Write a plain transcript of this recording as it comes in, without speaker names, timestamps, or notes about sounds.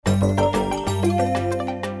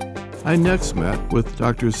I next met with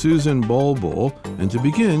Dr. Susan Bulbul, and to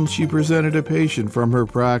begin, she presented a patient from her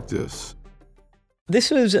practice.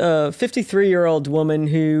 This was a 53-year-old woman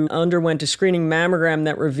who underwent a screening mammogram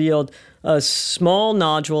that revealed a small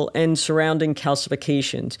nodule and surrounding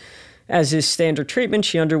calcifications. As is standard treatment,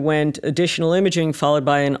 she underwent additional imaging followed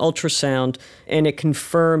by an ultrasound, and it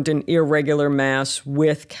confirmed an irregular mass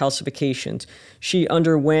with calcifications. She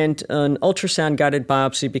underwent an ultrasound-guided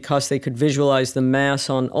biopsy because they could visualize the mass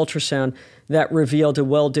on ultrasound that revealed a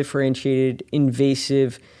well-differentiated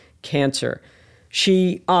invasive cancer.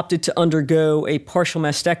 She opted to undergo a partial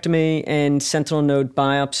mastectomy and sentinel node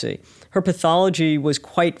biopsy. Her pathology was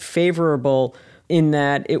quite favorable in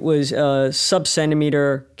that it was a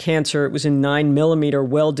sub-centimeter cancer. It was a 9-millimeter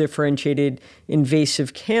well-differentiated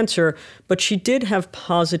invasive cancer, but she did have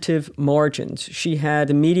positive margins. She had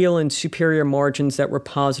the medial and superior margins that were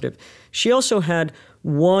positive. She also had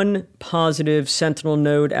one positive sentinel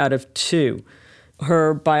node out of 2.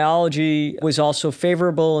 Her biology was also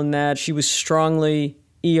favorable in that she was strongly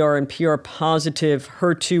ER and PR positive,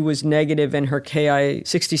 HER2 was negative, and her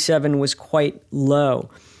Ki-67 was quite low.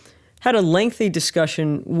 Had a lengthy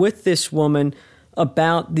discussion with this woman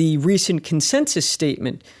about the recent consensus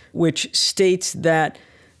statement, which states that,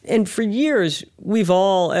 and for years, we've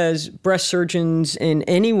all, as breast surgeons and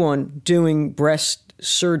anyone doing breast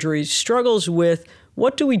surgery, struggles with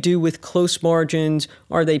what do we do with close margins?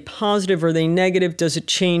 Are they positive? Are they negative? Does it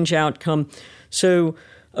change outcome? So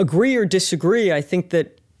agree or disagree, I think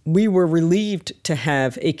that we were relieved to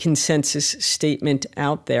have a consensus statement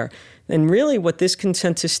out there. And really what this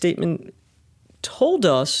consensus statement told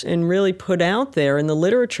us and really put out there in the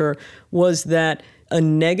literature was that a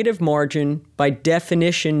negative margin, by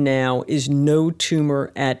definition now, is no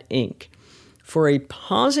tumor at INC. For a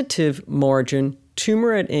positive margin,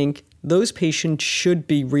 tumor at INC, those patients should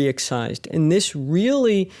be re-excised. And this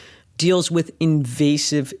really deals with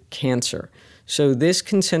invasive cancer. So this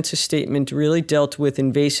consensus statement really dealt with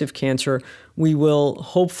invasive cancer. We will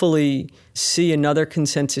hopefully see another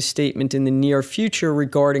consensus statement in the near future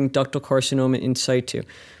regarding ductal carcinoma in situ.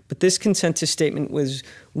 But this consensus statement was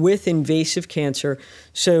with invasive cancer.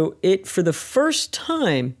 So it, for the first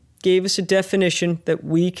time, gave us a definition that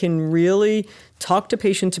we can really talk to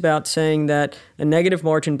patients about, saying that a negative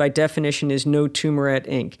margin by definition is no tumor at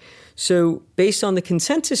INC. So based on the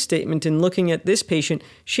consensus statement and looking at this patient,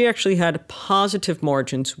 she actually had positive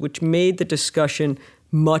margins, which made the discussion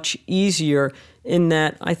much easier in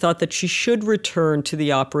that I thought that she should return to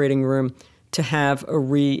the operating room to have a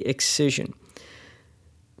re-excision.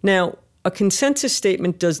 Now, a consensus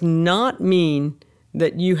statement does not mean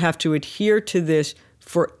that you have to adhere to this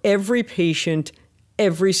for every patient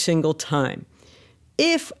every single time.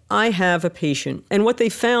 If I have a patient, and what they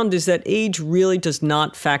found is that age really does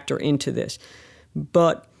not factor into this,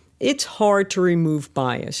 but it's hard to remove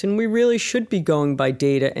bias, and we really should be going by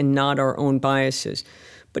data and not our own biases.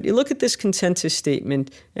 But you look at this consensus statement,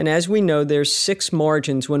 and as we know, there's 6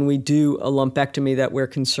 margins when we do a lumpectomy that we're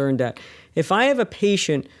concerned at. If I have a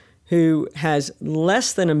patient who has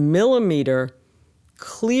less than a millimeter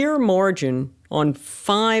clear margin on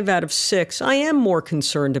 5 out of 6, I am more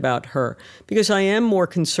concerned about her because I am more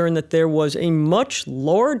concerned that there was a much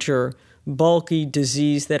larger bulky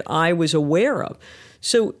disease that I was aware of.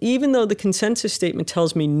 So even though the consensus statement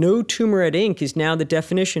tells me no tumor at INC is now the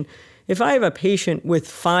definition, if I have a patient with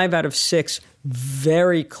 5 out of 6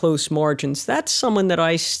 very close margins, that's someone that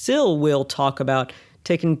I still will talk about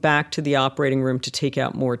taken back to the operating room to take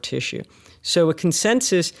out more tissue. So a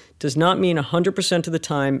consensus does not mean 100% of the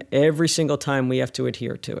time, every single time we have to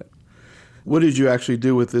adhere to it. What did you actually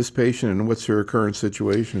do with this patient, and what's her current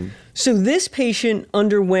situation? So this patient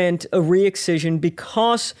underwent a re-excision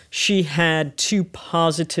because she had 2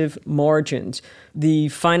 positive margins. The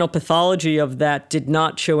final pathology of that did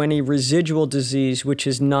not show any residual disease, which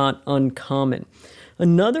is not uncommon.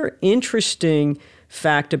 Another interesting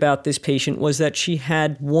fact about this patient was that she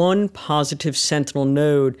had 1 positive sentinel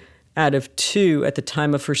node out of 2 at the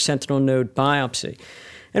time of her sentinel node biopsy.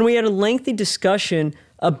 And we had a lengthy discussion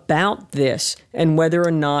about this and whether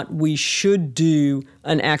or not we should do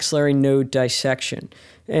an axillary node dissection.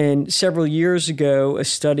 And several years ago, a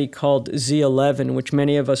study called Z11, which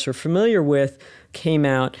many of us are familiar with, came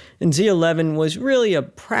out. And Z11 was really a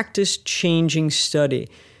practice-changing study.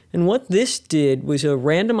 And what this did was a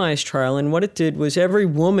randomized trial, and what it did was every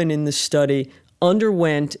woman in the study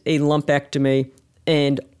underwent a lumpectomy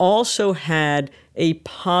and also had a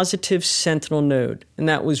positive sentinel node, and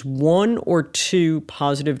that was 1 or 2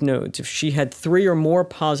 positive nodes. If she had 3 or more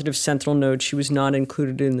positive sentinel nodes, she was not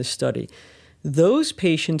included in the study. Those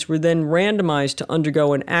patients were then randomized to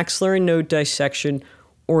undergo an axillary node dissection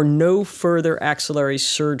or no further axillary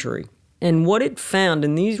surgery. And what it found,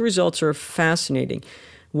 and these results are fascinating,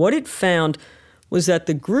 what it found was that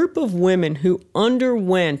the group of women who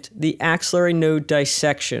underwent the axillary node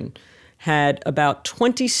dissection had about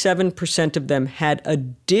 27% of them had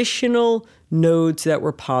additional nodes that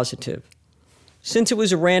were positive. Since it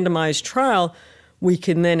was a randomized trial, we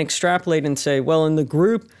can then extrapolate and say, well, in the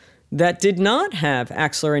group that did not have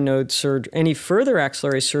axillary node surgery, any further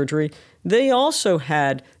axillary surgery, they also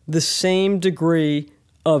had the same degree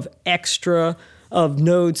of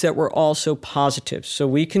nodes that were also positive. So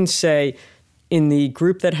we can say in the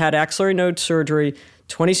group that had axillary node surgery,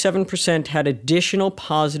 27% had additional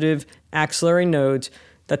positive axillary nodes,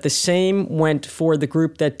 that the same went for the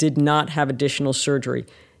group that did not have additional surgery.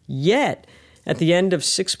 Yet, at the end of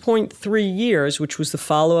 6.3 years, which was the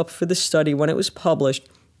follow-up for the study when it was published,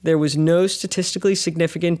 there was no statistically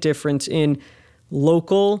significant difference in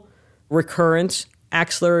local recurrence,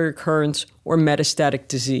 axillary recurrence, or metastatic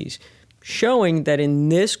disease, showing that in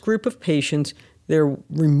this group of patients, they're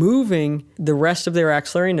removing the rest of their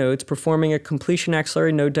axillary nodes, performing a completion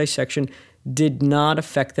axillary node dissection, did not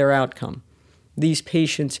affect their outcome. These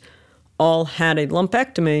patients all had a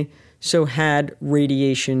lumpectomy, so had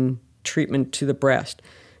radiation treatment to the breast.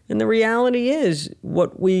 And the reality is,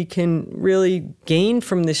 what we can really gain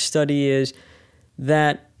from this study is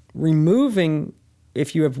that removing,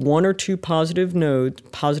 if you have one or two positive nodes,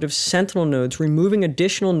 positive sentinel nodes, removing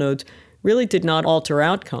additional nodes really did not alter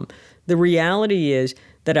outcome. The reality is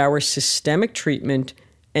that our systemic treatment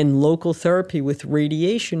and local therapy with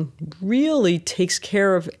radiation really takes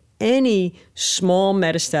care of any small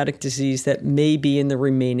metastatic disease that may be in the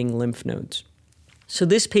remaining lymph nodes. So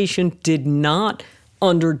this patient did not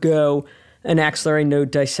undergo an axillary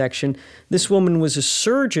node dissection. This woman was a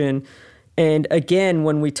surgeon. And again,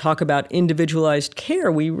 when we talk about individualized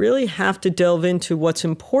care, we really have to delve into what's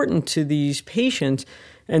important to these patients.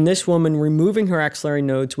 And this woman removing her axillary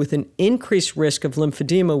nodes with an increased risk of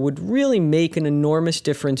lymphedema would really make an enormous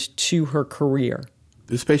difference to her career.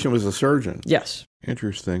 This patient was a surgeon? Yes.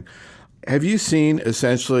 Interesting. Have you seen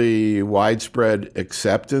essentially widespread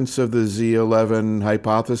acceptance of the Z11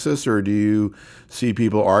 hypothesis, or do you see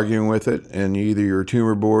people arguing with it in either your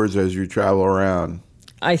tumor boards as you travel around?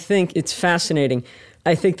 I think it's fascinating.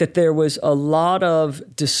 I think that there was a lot of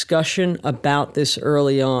discussion about this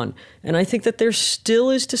early on. And I think that there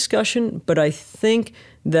still is discussion, but I think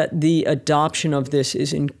that the adoption of this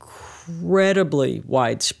is incredibly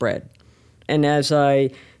widespread. And as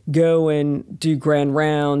I go and do grand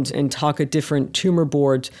rounds and talk at different tumor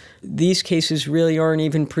boards, these cases really aren't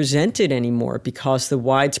even presented anymore because the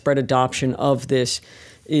widespread adoption of this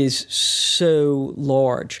is so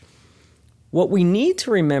large. What we need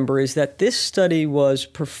to remember is that this study was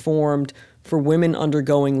performed for women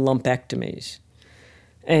undergoing lumpectomies.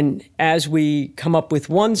 And as we come up with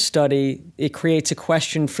one study, it creates a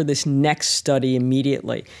question for this next study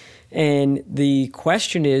immediately. And the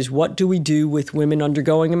question is, what do we do with women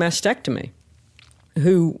undergoing a mastectomy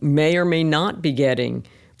who may or may not be getting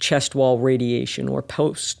chest wall radiation or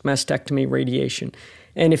post-mastectomy radiation?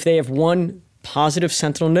 And if they have one positive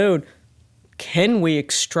sentinel node, can we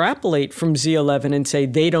extrapolate from Z11 and say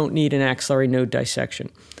they don't need an axillary node dissection?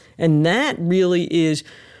 And that really is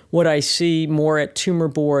what I see more at tumor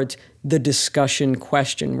boards, the discussion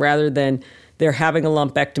question, rather than they're having a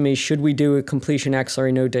lumpectomy, should we do a completion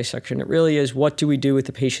axillary node dissection? It really is, what do we do with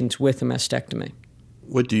the patients with a mastectomy?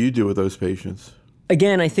 What do you do with those patients?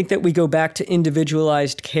 Again, I think that we go back to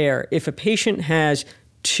individualized care. If a patient has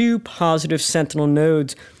two positive sentinel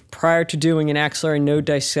nodes prior to doing an axillary node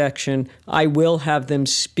dissection, I will have them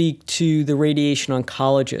speak to the radiation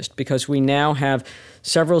oncologist, because we now have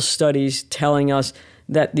several studies telling us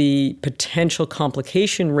that the potential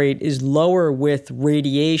complication rate is lower with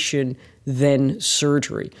radiation than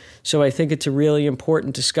surgery. So I think it's a really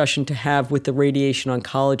important discussion to have with the radiation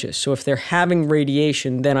oncologist. So if they're having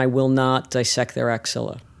radiation, then I will not dissect their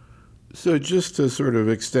axilla. So just to sort of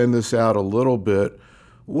extend this out a little bit,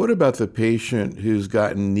 what about the patient who's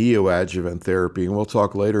gotten neoadjuvant therapy? And we'll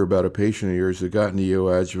talk later about a patient of yours who got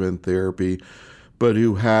neoadjuvant therapy, but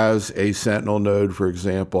who has a sentinel node, for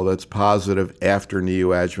example, that's positive after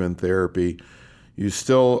neoadjuvant therapy. You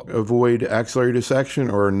still avoid axillary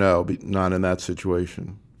dissection, or no, not in that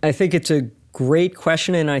situation? I think it's a great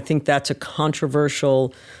question, and I think that's a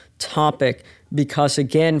controversial topic because,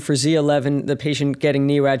 again, for Z11, the patient getting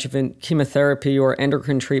neoadjuvant chemotherapy or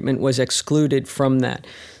endocrine treatment was excluded from that.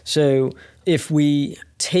 So if we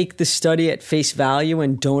take the study at face value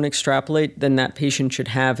and don't extrapolate, then that patient should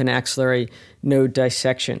have an axillary node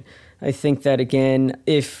dissection. I think that, again,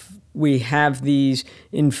 if we have these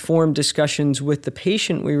informed discussions with the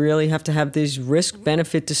patient, we really have to have these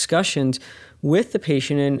risk-benefit discussions with the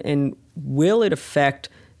patient and will it affect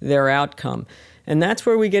their outcome? And that's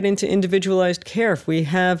where we get into individualized care. If we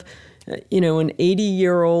have, an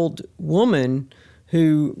 80-year-old woman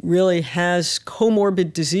who really has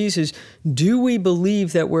comorbid diseases, do we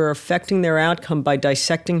believe that we're affecting their outcome by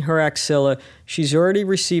dissecting her axilla? She's already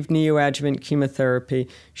received neoadjuvant chemotherapy.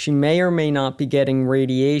 She may or may not be getting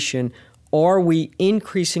radiation. Are we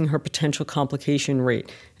increasing her potential complication rate?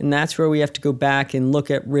 And that's where we have to go back and look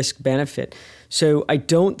at risk-benefit. So I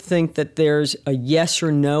don't think that there's a yes or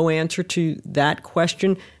no answer to that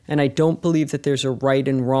question, and I don't believe that there's a right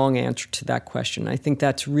and wrong answer to that question. I think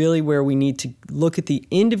that's really where we need to look at the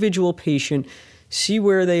individual patient, see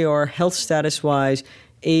where they are health status-wise,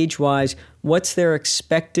 age-wise, what's their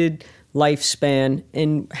expected lifespan,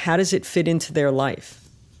 and how does it fit into their life.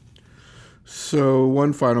 So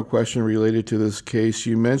one final question related to this case.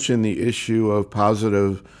 You mentioned the issue of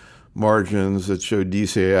positive margins that show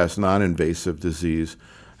DCIS, non-invasive disease.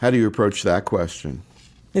 How do you approach that question?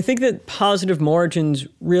 I think that positive margins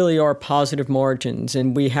really are positive margins,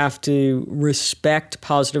 and we have to respect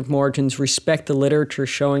positive margins, respect the literature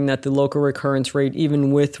showing that the local recurrence rate,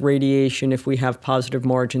 even with radiation, if we have positive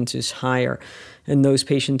margins, is higher, and those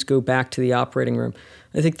patients go back to the operating room.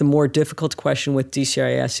 I think the more difficult question with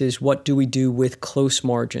DCIS is what do we do with close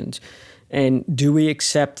margins? And do we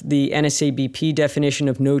accept the NSABP definition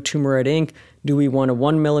of no tumor at ink? Do we want a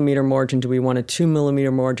 1 millimeter margin? Do we want a 2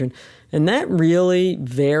 millimeter margin? And that really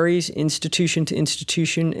varies institution to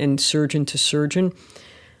institution and surgeon to surgeon.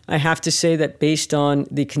 I have to say that based on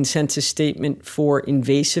the consensus statement for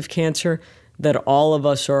invasive cancer, that all of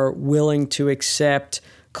us are willing to accept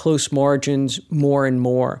close margins more and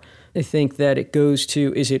more. I think that it goes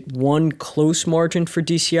to, is it one close margin for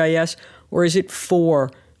DCIS, or is it 4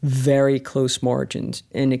 very close margins?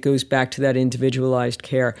 And it goes back to that individualized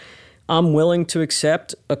care. I'm willing to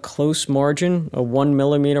accept a close margin, a 1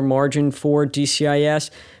 millimeter margin for DCIS,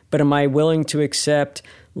 but am I willing to accept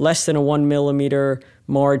less than a 1 millimeter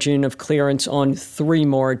margin of clearance on 3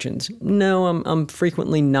 margins? No, I'm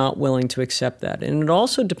frequently not willing to accept that. And it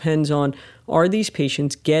also depends on, are these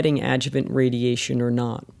patients getting adjuvant radiation or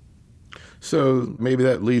not? So maybe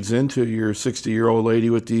that leads into your 60-year-old lady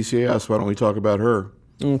with DCIS. Why don't we talk about her?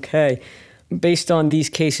 Okay. Based on these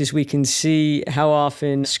cases, we can see how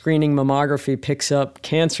often screening mammography picks up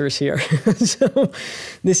cancers here. So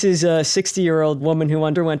this is a 60-year-old woman who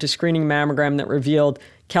underwent a screening mammogram that revealed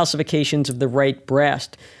calcifications of the right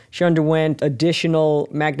breast. She underwent additional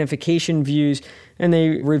magnification views, and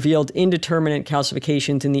they revealed indeterminate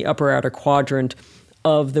calcifications in the upper outer quadrant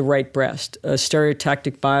of the right breast. A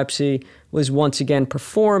stereotactic biopsy was once again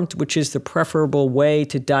performed, which is the preferable way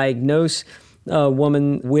to diagnose a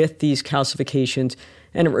woman with these calcifications,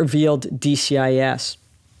 and it revealed DCIS.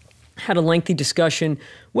 Had a lengthy discussion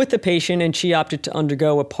with the patient, and she opted to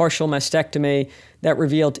undergo a partial mastectomy that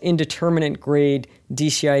revealed indeterminate grade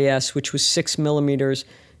DCIS, which was 6 millimeters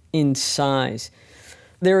in size.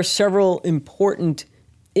 There are several important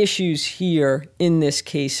issues here in this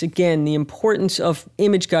case. Again, the importance of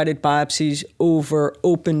image-guided biopsies over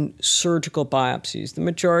open surgical biopsies. The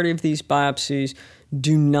majority of these biopsies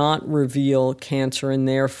do not reveal cancer, and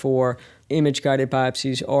therefore image-guided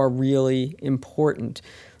biopsies are really important.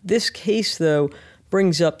 This case, though,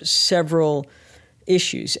 brings up several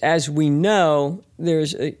issues. As we know,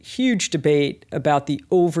 there's a huge debate about the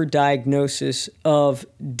overdiagnosis of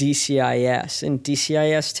DCIS, and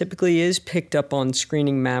DCIS typically is picked up on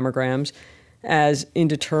screening mammograms as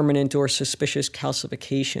indeterminate or suspicious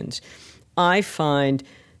calcifications. I find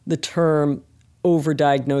the term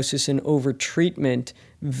overdiagnosis and overtreatment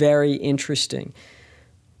very interesting.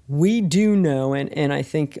 We do know, and I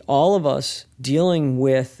think all of us dealing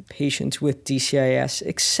with patients with DCIS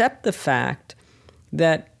accept the fact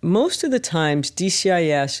that most of the times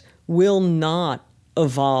DCIS will not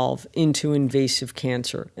evolve into invasive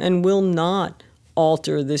cancer and will not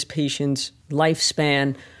alter this patient's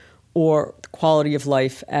lifespan or quality of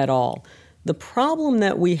life at all. The problem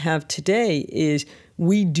that we have today is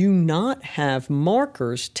we do not have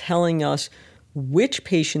markers telling us which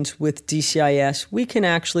patients with DCIS we can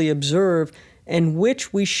actually observe and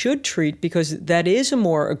which we should treat, because that is a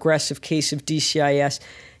more aggressive case of DCIS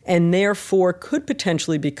and therefore could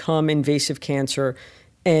potentially become invasive cancer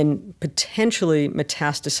and potentially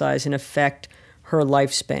metastasize and affect her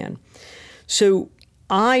lifespan. So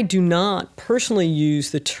I do not personally use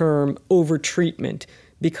the term overtreatment,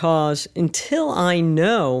 because until I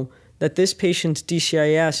know that this patient's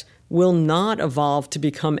DCIS will not evolve to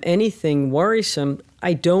become anything worrisome,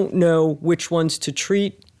 I don't know which ones to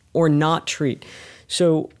treat or not treat.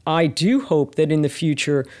 So I do hope that in the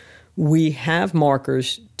future we have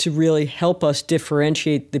markers to really help us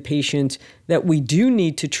differentiate the patients that we do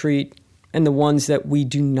need to treat and the ones that we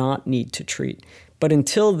do not need to treat. But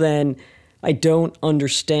until then, I don't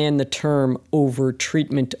understand the term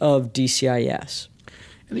over-treatment of DCIS.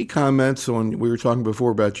 Any comments on, we were talking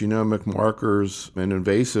before about genomic markers and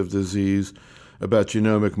invasive disease, about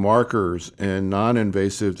genomic markers and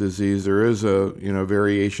non-invasive disease? There is a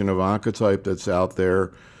variation of Oncotype that's out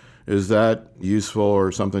there. Is that useful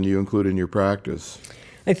or something you include in your practice?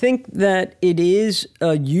 I think that it is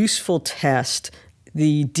a useful test.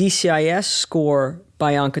 The DCIS score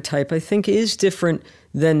by Oncotype, I think, is different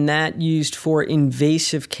than that used for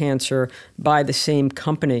invasive cancer by the same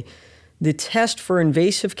company. The test for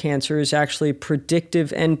invasive cancer is actually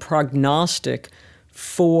predictive and prognostic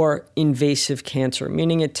for invasive cancer,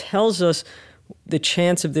 meaning it tells us the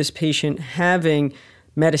chance of this patient having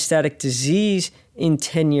metastatic disease in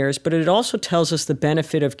 10 years, but it also tells us the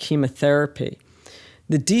benefit of chemotherapy.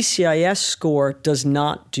 The DCIS score does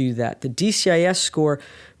not do that. The DCIS score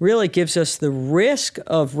really gives us the risk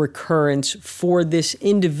of recurrence for this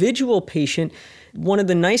individual patient. One of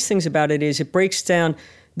the nice things about it is it breaks down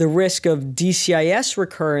the risk of DCIS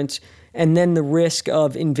recurrence and then the risk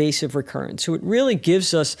of invasive recurrence. So it really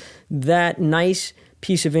gives us that nice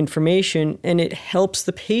piece of information and it helps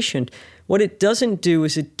the patient. What it doesn't do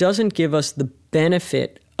is it doesn't give us the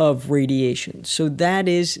benefit of radiation. So that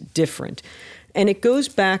is different. And it goes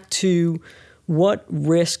back to what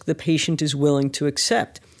risk the patient is willing to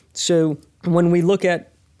accept. So when we look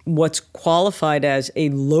at what's qualified as a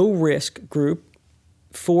low-risk group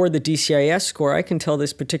for the DCIS score, I can tell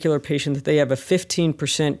this particular patient that they have a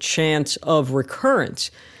 15% chance of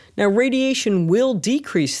recurrence. Now, radiation will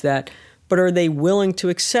decrease that, but are they willing to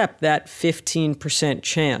accept that 15%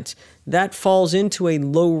 chance? That falls into a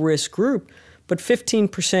low-risk group, but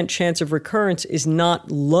 15% chance of recurrence is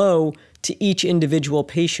not low to each individual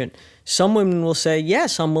patient. Some women will say,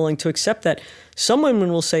 yes, I'm willing to accept that. Some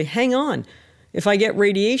women will say, hang on, if I get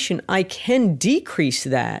radiation, I can decrease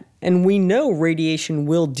that. And we know radiation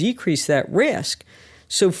will decrease that risk.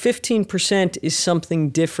 So 15% is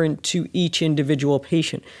something different to each individual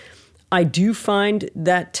patient. I do find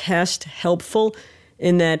that test helpful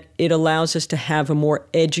in that it allows us to have a more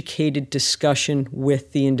educated discussion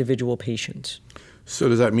with the individual patients. So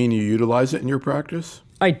does that mean you utilize it in your practice?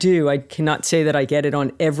 I do. I cannot say that I get it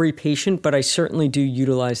on every patient, but I certainly do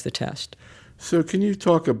utilize the test. So can you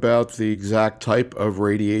talk about the exact type of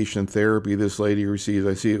radiation therapy this lady received?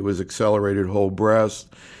 I see it was accelerated whole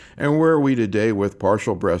breast. And where are we today with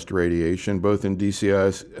partial breast radiation, both in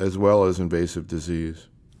DCIS as well as invasive disease?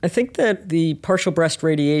 I think that the partial breast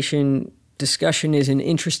radiation discussion is an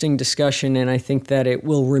interesting discussion, and I think that it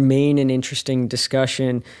will remain an interesting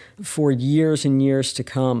discussion for years and years to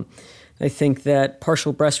come. I think that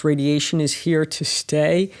partial breast radiation is here to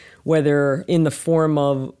stay, whether in the form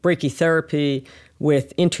of brachytherapy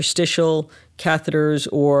with interstitial catheters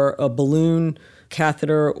or a balloon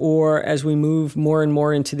catheter, or as we move more and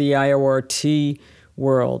more into the IORT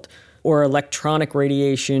world, or electronic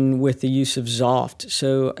radiation with the use of Xoft.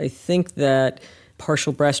 So I think that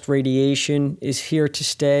partial breast radiation is here to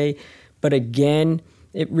stay, but again,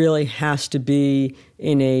 it really has to be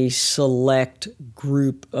in a select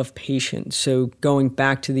group of patients. So going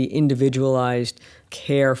back to the individualized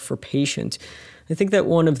care for patients, I think that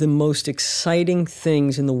one of the most exciting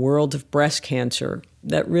things in the world of breast cancer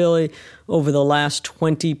that really over the last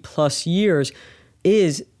 20 plus years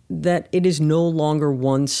is that it is no longer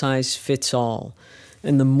one size fits all.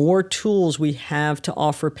 And the more tools we have to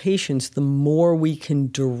offer patients, the more we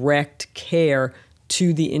can direct care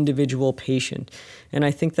to the individual patient. And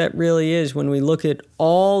I think that really is when we look at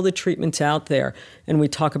all the treatments out there and we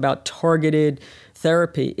talk about targeted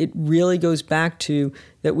therapy, it really goes back to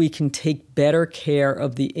that we can take better care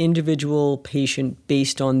of the individual patient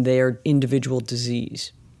based on their individual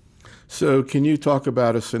disease. So can you talk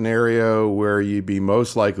about a scenario where you'd be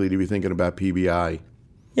most likely to be thinking about PBI?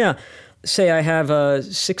 Yeah. Say I have a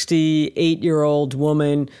 68-year-old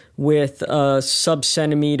woman with a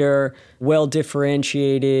sub-centimeter,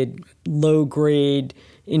 well-differentiated, low-grade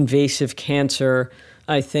invasive cancer.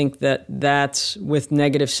 I think that that's with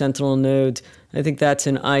negative sentinel nodes. I think that's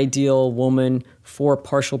an ideal woman for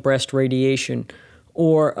partial breast radiation,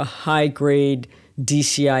 or a high-grade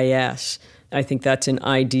DCIS. I think that's an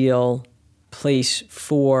ideal place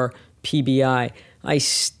for PBI. I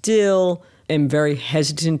still am very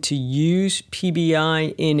hesitant to use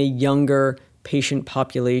PBI in a younger patient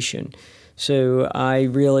population. So I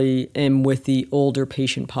really am with the older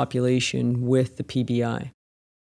patient population with the PBI.